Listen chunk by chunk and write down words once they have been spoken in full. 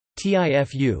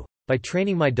TIFU. By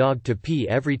training my dog to pee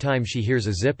every time she hears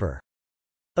a zipper.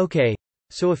 Okay.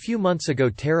 So a few months ago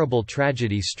terrible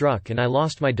tragedy struck and I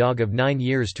lost my dog of 9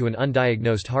 years to an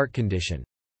undiagnosed heart condition.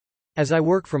 As I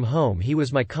work from home he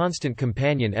was my constant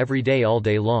companion every day all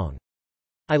day long.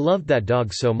 I loved that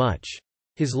dog so much.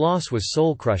 His loss was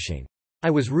soul-crushing. I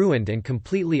was ruined and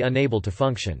completely unable to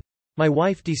function. My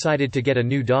wife decided to get a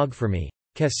new dog for me,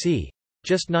 Cassie.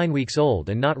 Just 9 weeks old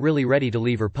and not really ready to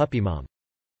leave her puppy mom.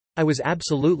 I was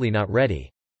absolutely not ready.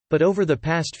 But over the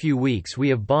past few weeks we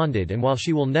have bonded, and while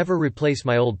she will never replace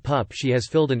my old pup, she has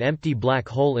filled an empty black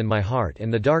hole in my heart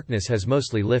and the darkness has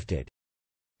mostly lifted.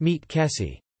 Meet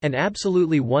Cassie. An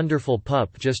absolutely wonderful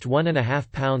pup, just 1.5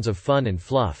 pounds of fun and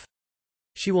fluff.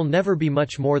 She will never be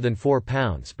much more than 4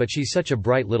 pounds, but she's such a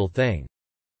bright little thing.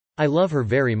 I love her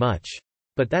very much.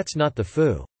 But that's not the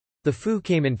foo. The foo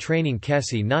came in training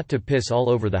Cassie not to piss all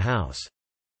over the house.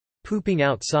 Pooping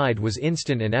outside was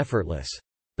instant and effortless.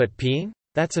 But peeing?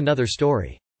 That's another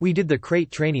story. We did the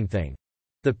crate training thing.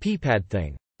 The pee pad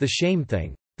thing. The shame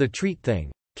thing. The treat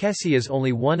thing. Cassie is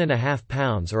only 1.5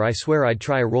 pounds, or I swear I'd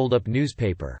try a rolled up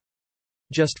newspaper.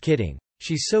 Just kidding.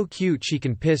 She's so cute she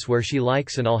can piss where she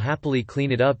likes and I'll happily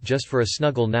clean it up just for a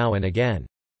snuggle now and again.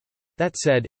 That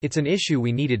said, it's an issue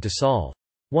we needed to solve.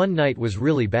 One night was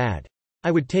really bad.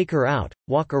 I would take her out,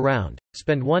 walk around,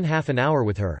 spend 1/2 an hour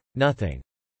with her, nothing.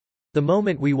 The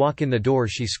moment we walk in the door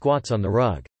she squats on the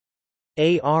rug.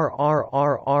 Arrgh.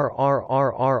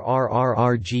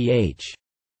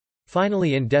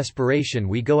 Finally, in desperation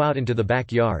we go out into the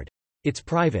backyard. It's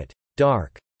private,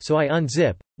 dark. So I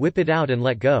unzip, whip it out and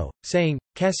let go, saying,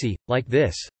 "Cassie, like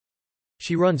this."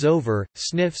 She runs over,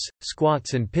 sniffs,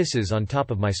 squats and pisses on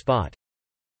top of my spot.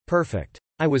 Perfect.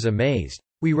 I was amazed.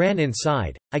 We ran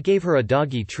inside, I gave her a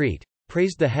doggy treat,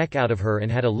 praised the heck out of her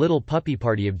and had a little puppy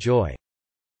party of joy.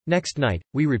 Next night,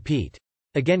 we repeat.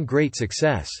 Again, great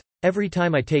success. Every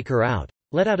time I take her out,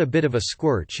 let out a bit of a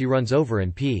squirt, she runs over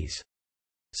and pees.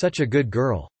 Such a good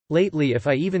girl. Lately if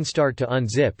I even start to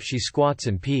unzip she squats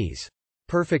and pees.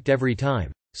 Perfect every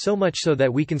time. So much so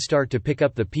that we can start to pick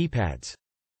up the pee pads.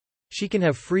 She can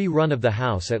have free run of the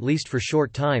house at least for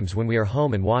short times when we are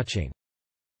home and watching.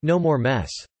 No more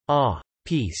mess. Ah.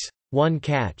 Peace. One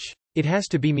catch. It has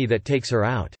to be me that takes her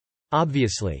out.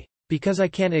 Obviously. Because I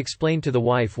can't explain to the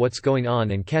wife what's going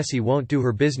on and Cassie won't do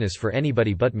her business for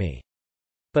anybody but me.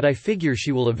 But I figure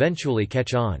she will eventually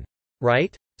catch on.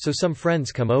 Right? So some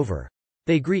friends come over.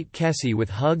 They greet Cassie with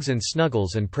hugs and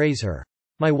snuggles and praise her.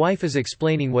 My wife is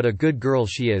explaining what a good girl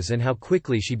she is and how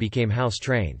quickly she became house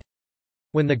trained.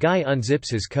 When the guy unzips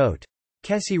his coat,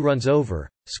 Cassie runs over,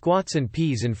 squats and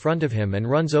pees in front of him and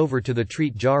runs over to the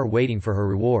treat jar waiting for her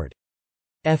reward.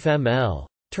 FML.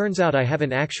 Turns out I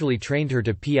haven't actually trained her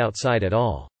to pee outside at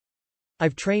all.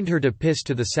 I've trained her to piss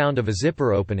to the sound of a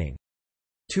zipper opening.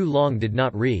 Too long did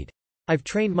not read. I've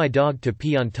trained my dog to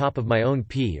pee on top of my own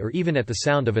pee or even at the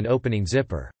sound of an opening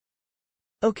zipper.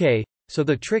 Okay, so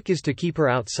the trick is to keep her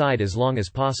outside as long as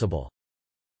possible.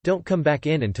 Don't come back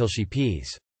in until she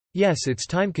pees. Yes, it's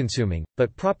time-consuming,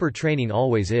 but proper training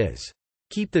always is.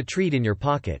 Keep the treat in your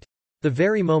pocket. The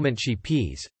very moment she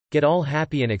pees, get all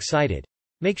happy and excited.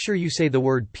 Make sure you say the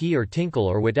word pee or tinkle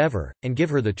or whatever, and give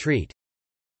her the treat.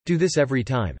 Do this every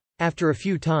time. After a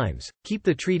few times, keep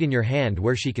the treat in your hand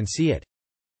where she can see it.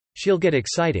 She'll get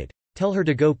excited. Tell her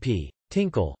to go pee,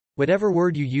 tinkle, whatever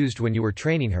word you used when you were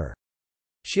training her.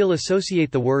 She'll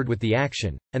associate the word with the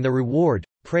action, and the reward,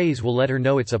 praise, will let her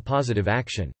know it's a positive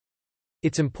action.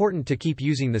 It's important to keep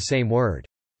using the same word.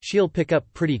 She'll pick up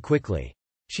pretty quickly.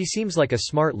 She seems like a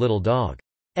smart little dog.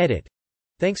 Edit.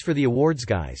 Thanks for the awards,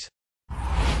 guys.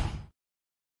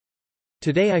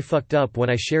 Today I fucked up when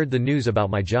I shared the news about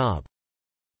my job.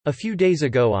 A few days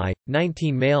ago I,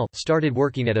 19 male, started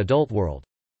working at Adult World.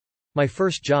 My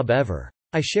first job ever.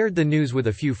 I shared the news with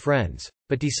a few friends,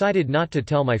 but decided not to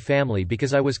tell my family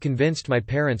because I was convinced my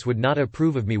parents would not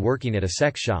approve of me working at a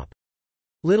sex shop.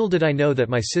 Little did I know that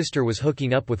my sister was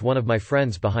hooking up with one of my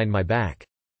friends behind my back.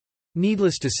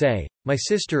 Needless to say, my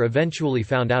sister eventually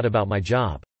found out about my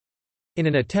job. In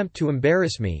an attempt to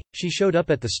embarrass me, she showed up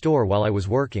at the store while I was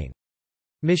working.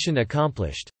 Mission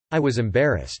accomplished. I was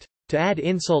embarrassed. To add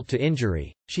insult to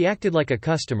injury, she acted like a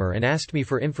customer and asked me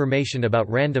for information about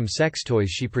random sex toys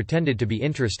she pretended to be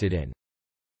interested in.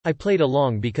 I played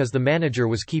along because the manager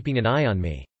was keeping an eye on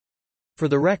me. For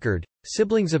the record,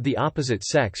 siblings of the opposite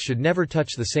sex should never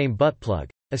touch the same butt plug,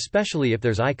 especially if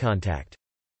there's eye contact.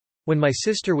 When my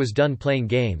sister was done playing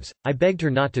games, I begged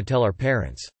her not to tell our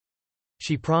parents.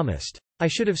 She promised. I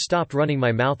should have stopped running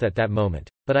my mouth at that moment,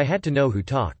 but I had to know who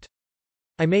talked.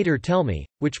 I made her tell me,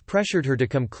 which pressured her to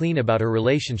come clean about her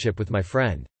relationship with my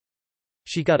friend.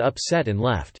 She got upset and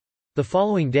left. The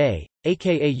following day,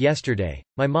 aka yesterday,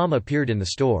 my mom appeared in the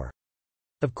store.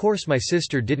 Of course my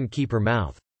sister didn't keep her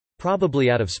mouth. Probably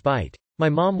out of spite. My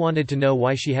mom wanted to know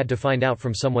why she had to find out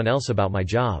from someone else about my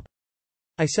job.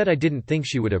 I said I didn't think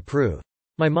she would approve.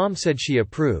 My mom said she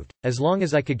approved, as long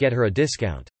as I could get her a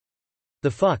discount.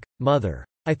 The fuck, mother.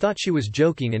 I thought she was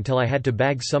joking until I had to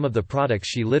bag some of the products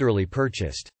she literally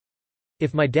purchased.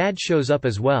 If my dad shows up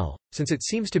as well, since it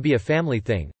seems to be a family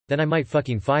thing, then I might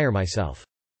fucking fire myself.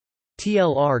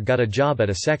 TLR got a job at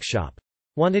a sex shop.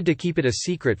 Wanted to keep it a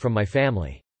secret from my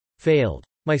family. Failed.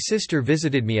 My sister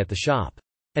visited me at the shop.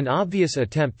 An obvious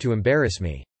attempt to embarrass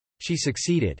me. She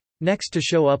succeeded. Next to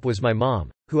show up was my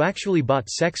mom, who actually bought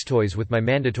sex toys with my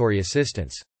mandatory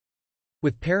assistance.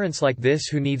 With parents like this,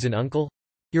 who needs an uncle?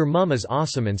 Your mom is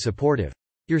awesome and supportive.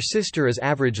 Your sister is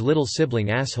average little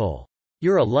sibling asshole.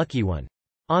 You're a lucky one.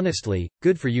 Honestly,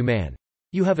 good for you, man.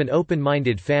 You have an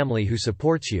open-minded family who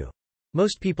supports you.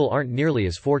 Most people aren't nearly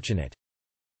as fortunate.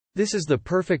 This is the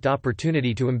perfect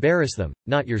opportunity to embarrass them,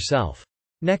 not yourself.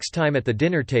 Next time at the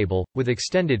dinner table, with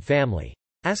extended family,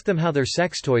 ask them how their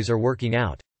sex toys are working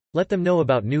out. Let them know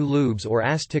about new lubes or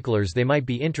ass ticklers they might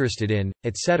be interested in,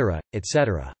 etc.,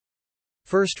 etc.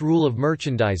 First rule of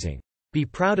merchandising. Be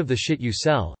proud of the shit you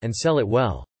sell, and sell it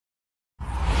well.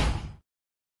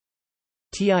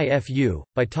 TIFU,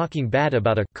 by talking bad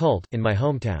about a cult in my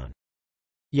hometown.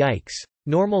 Yikes.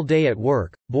 Normal day at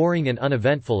work, boring and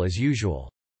uneventful as usual.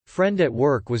 Friend at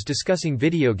work was discussing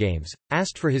video games,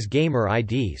 asked for his gamer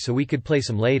ID so we could play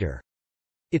some later.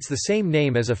 It's the same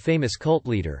name as a famous cult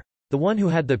leader. The one who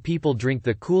had the people drink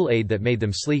the Kool-Aid that made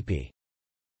them sleepy.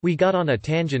 We got on a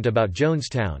tangent about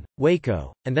Jonestown,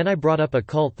 Waco, and then I brought up a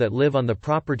cult that live on the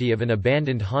property of an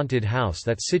abandoned haunted house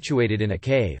that's situated in a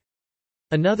cave.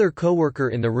 Another coworker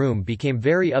in the room became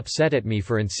very upset at me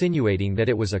for insinuating that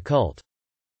it was a cult.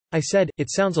 I said, it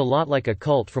sounds a lot like a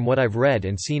cult from what I've read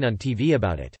and seen on TV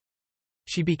about it.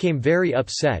 She became very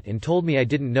upset and told me I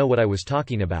didn't know what I was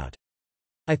talking about.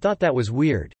 I thought that was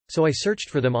weird, so I searched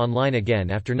for them online again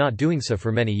after not doing so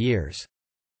for many years.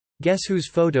 Guess whose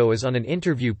photo is on an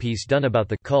interview piece done about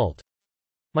the cult?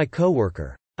 My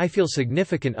coworker. I feel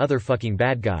significant other fucking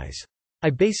bad guys. I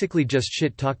basically just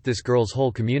shit-talked this girl's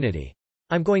whole community.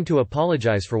 I'm going to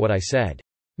apologize for what I said.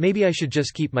 Maybe I should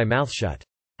just keep my mouth shut.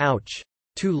 Ouch.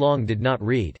 Too long did not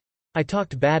read. I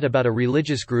talked bad about a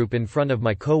religious group in front of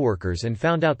my coworkers and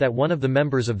found out that one of the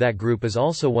members of that group is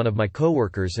also one of my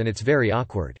coworkers, and it's very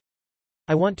awkward.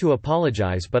 I want to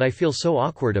apologize, but I feel so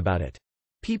awkward about it.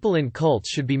 People in cults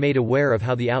should be made aware of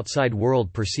how the outside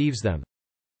world perceives them.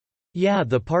 Yeah,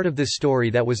 the part of this story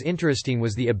that was interesting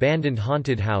was the abandoned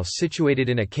haunted house situated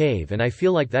in a cave, and I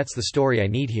feel like that's the story I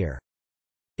need here.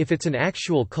 If it's an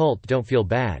actual cult, don't feel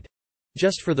bad.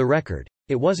 Just for the record,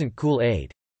 it wasn't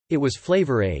Kool-Aid. It was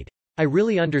Flavor Aid. I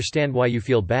really understand why you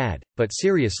feel bad, but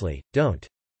seriously, don't.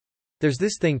 There's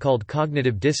this thing called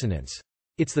cognitive dissonance.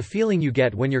 It's the feeling you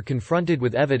get when you're confronted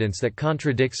with evidence that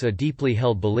contradicts a deeply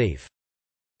held belief.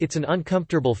 It's an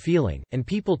uncomfortable feeling, and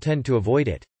people tend to avoid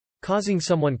it. Causing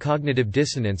someone cognitive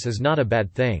dissonance is not a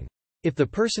bad thing. If the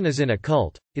person is in a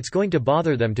cult, it's going to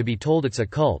bother them to be told it's a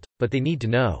cult, but they need to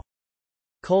know.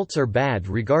 Cults are bad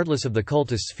regardless of the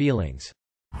cultist's feelings.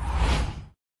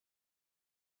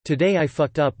 Today I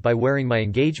fucked up by wearing my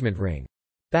engagement ring.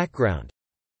 Background.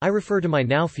 I refer to my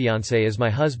now fiancé as my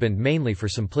husband mainly for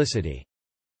simplicity.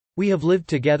 We have lived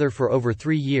together for over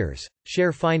 3 years,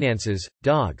 share finances,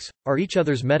 dogs, are each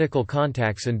other's medical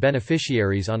contacts and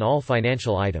beneficiaries on all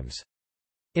financial items.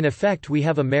 In effect, we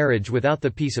have a marriage without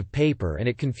the piece of paper, and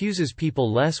it confuses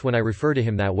people less when I refer to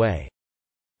him that way.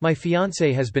 My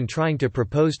fiancé has been trying to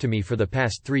propose to me for the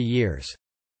past 3 years.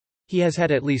 He has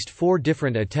had at least 4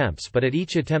 different attempts, but at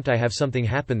each attempt I have something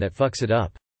happen that fucks it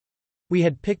up. We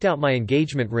had picked out my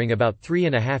engagement ring about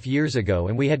 3.5 years ago,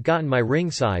 and we had gotten my ring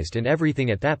sized and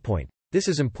everything at that point. This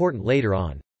is important later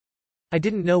on. I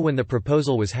didn't know when the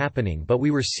proposal was happening, but we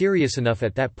were serious enough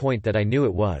at that point that I knew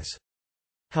it was.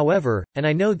 However, and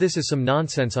I know this is some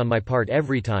nonsense on my part,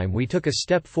 every time we took a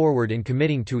step forward in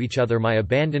committing to each other, my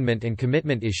abandonment and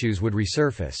commitment issues would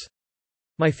resurface.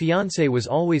 My fiancé was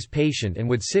always patient and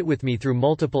would sit with me through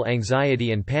multiple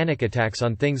anxiety and panic attacks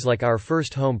on things like our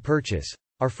first home purchase,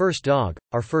 our first dog,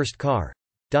 our first car,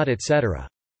 etc.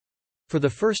 For the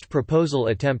first proposal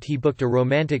attempt, he booked a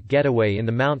romantic getaway in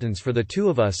the mountains for the two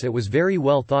of us. It was very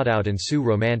well thought out and so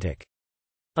romantic.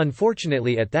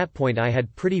 Unfortunately, at that point I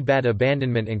had pretty bad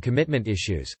abandonment and commitment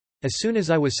issues. As soon as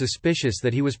I was suspicious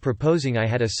that he was proposing, I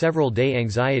had a several-day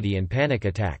anxiety and panic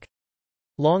attack.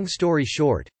 Long story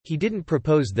short, he didn't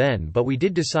propose then, but we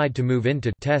did decide to move in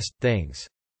to test things.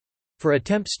 For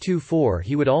attempts 2-4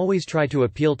 he would always try to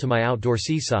appeal to my outdoor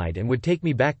seaside and would take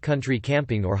me backcountry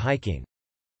camping or hiking.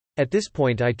 At this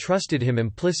point I trusted him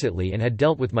implicitly and had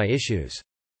dealt with my issues.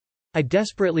 I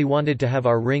desperately wanted to have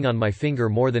our ring on my finger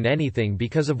more than anything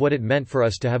because of what it meant for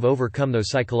us to have overcome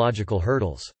those psychological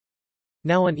hurdles.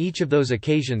 Now on each of those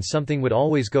occasions something would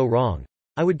always go wrong.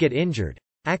 I would get injured,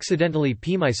 accidentally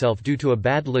pee myself due to a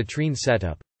bad latrine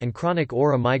setup, and chronic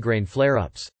aura migraine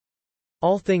flare-ups.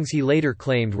 All things he later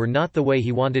claimed were not the way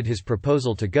he wanted his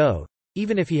proposal to go,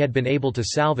 even if he had been able to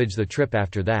salvage the trip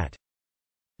after that.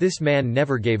 This man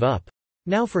never gave up.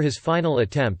 Now for his final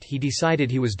attempt he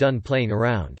decided he was done playing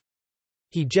around.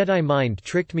 He Jedi mind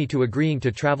tricked me to agreeing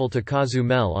to travel to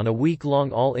Cozumel on a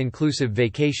week-long all-inclusive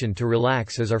vacation to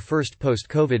relax as our first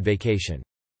post-COVID vacation.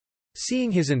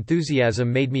 Seeing his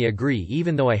enthusiasm made me agree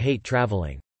even though I hate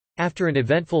traveling. After an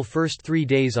eventful first 3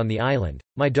 days on the island,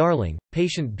 my darling,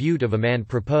 patient beaut of a man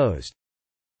proposed.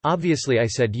 Obviously I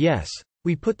said yes.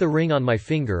 We put the ring on my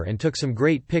finger and took some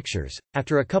great pictures.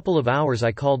 After a couple of hours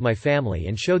I called my family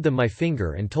and showed them my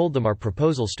finger and told them our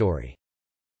proposal story.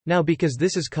 Now because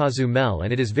this is Cozumel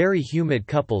and it is very humid,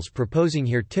 couples proposing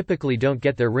here typically don't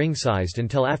get their ring sized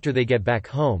until after they get back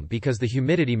home because the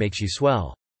humidity makes you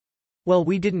swell. Well,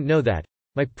 we didn't know that.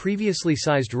 My previously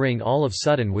sized ring all of a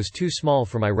sudden was too small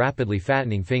for my rapidly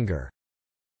fattening finger.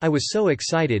 I was so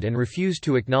excited and refused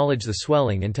to acknowledge the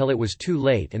swelling until it was too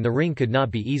late and the ring could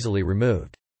not be easily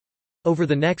removed. Over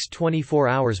the next 24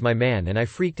 hours my man and I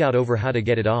freaked out over how to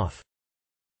get it off.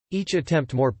 Each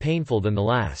attempt more painful than the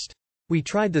last. We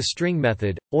tried the string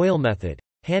method, oil method,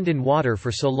 hand in water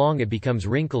for so long it becomes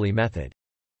wrinkly method.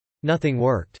 Nothing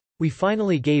worked. We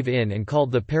finally gave in and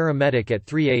called the paramedic at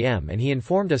 3 a.m. and he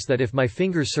informed us that if my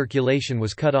finger's circulation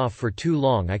was cut off for too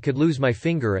long I could lose my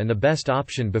finger and the best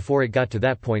option before it got to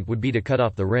that point would be to cut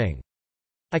off the ring.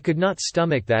 I could not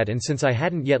stomach that, and since I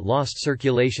hadn't yet lost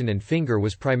circulation and finger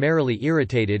was primarily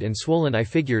irritated and swollen I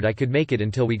figured I could make it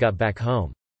until we got back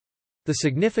home. The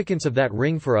significance of that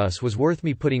ring for us was worth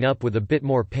me putting up with a bit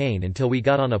more pain until we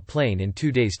got on a plane in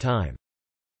 2 days' time.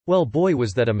 Well, boy,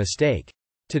 was that a mistake.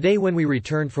 Today when we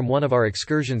returned from one of our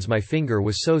excursions my finger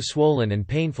was so swollen and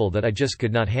painful that I just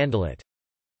could not handle it.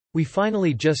 We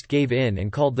finally just gave in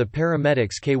and called the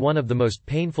paramedics. One of the most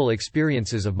painful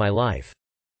experiences of my life.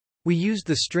 We used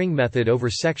the string method over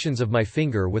sections of my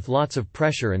finger with lots of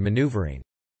pressure and maneuvering.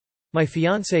 My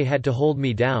fiancé had to hold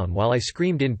me down while I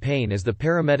screamed in pain as the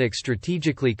paramedics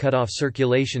strategically cut off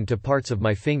circulation to parts of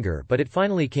my finger, but it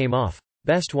finally came off.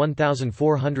 Best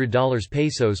 $1,400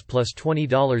 pesos plus $20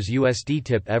 USD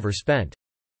tip ever spent.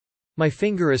 My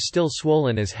finger is still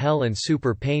swollen as hell and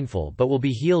super painful but will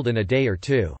be healed in a day or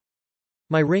two.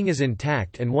 My ring is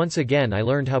intact and once again I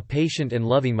learned how patient and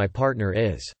loving my partner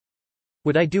is.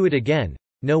 Would I do it again?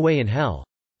 No way in hell.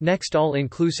 Next,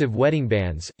 all-inclusive wedding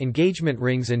bands, engagement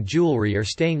rings and jewelry are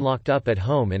staying locked up at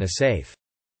home in a safe.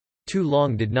 Too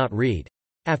long did not read.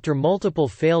 After multiple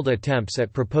failed attempts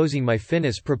at proposing my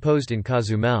Finnis proposed in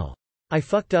Cozumel. I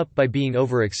fucked up by being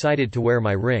overexcited to wear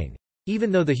my ring.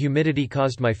 Even though the humidity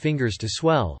caused my fingers to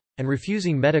swell, and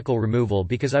refusing medical removal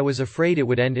because I was afraid it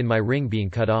would end in my ring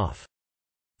being cut off.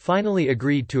 Finally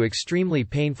agreed to extremely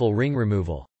painful ring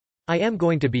removal. I am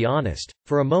going to be honest,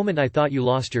 for a moment I thought you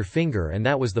lost your finger and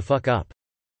that was the fuck up.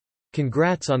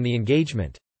 Congrats on the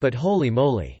engagement. But holy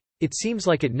moly. It seems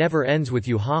like it never ends with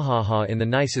you, ha ha ha, in the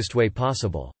nicest way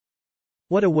possible.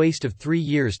 What a waste of 3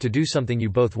 years to do something you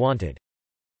both wanted.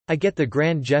 I get the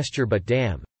grand gesture but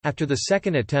damn. After the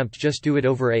second attempt just do it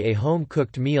over a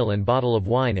home-cooked meal and bottle of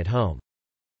wine at home.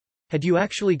 Had you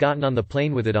actually gotten on the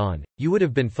plane with it on, you would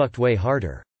have been fucked way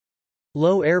harder.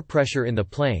 Low air pressure in the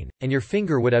plane, and your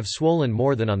finger would have swollen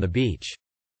more than on the beach.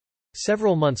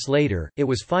 Several months later, it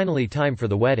was finally time for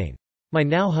the wedding. My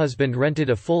now husband rented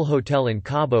a full hotel in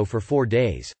Cabo for 4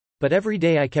 days. But every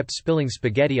day I kept spilling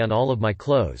spaghetti on all of my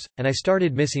clothes, and I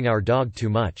started missing our dog too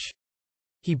much.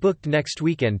 He booked next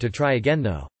weekend to try again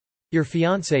though. Your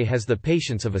fiancé has the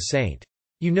patience of a saint.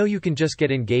 You know you can just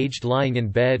get engaged lying in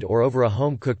bed or over a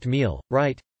home-cooked meal,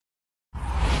 right?